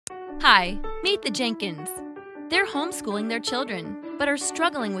Hi, meet the Jenkins. They're homeschooling their children, but are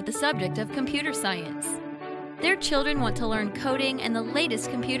struggling with the subject of computer science. Their children want to learn coding and the latest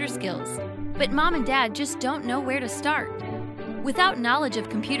computer skills, but mom and dad just don't know where to start. Without knowledge of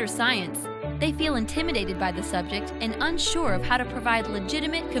computer science, they feel intimidated by the subject and unsure of how to provide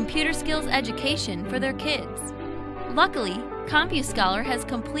legitimate computer skills education for their kids. Luckily, CompuScholar has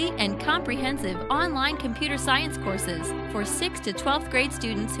complete and comprehensive online computer science courses for 6th to 12th grade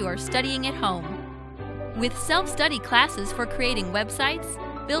students who are studying at home. With self-study classes for creating websites,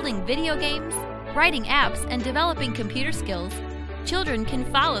 building video games, writing apps, and developing computer skills, children can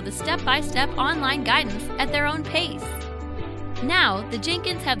follow the step-by-step online guidance at their own pace. Now, the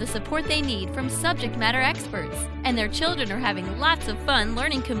Jenkins have the support they need from subject matter experts, and their children are having lots of fun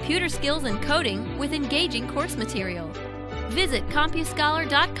learning computer skills and coding with engaging course material. Visit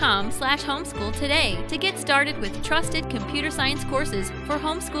CompuScholar.com/homeschool today to get started with trusted computer science courses for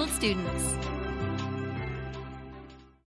homeschooled students.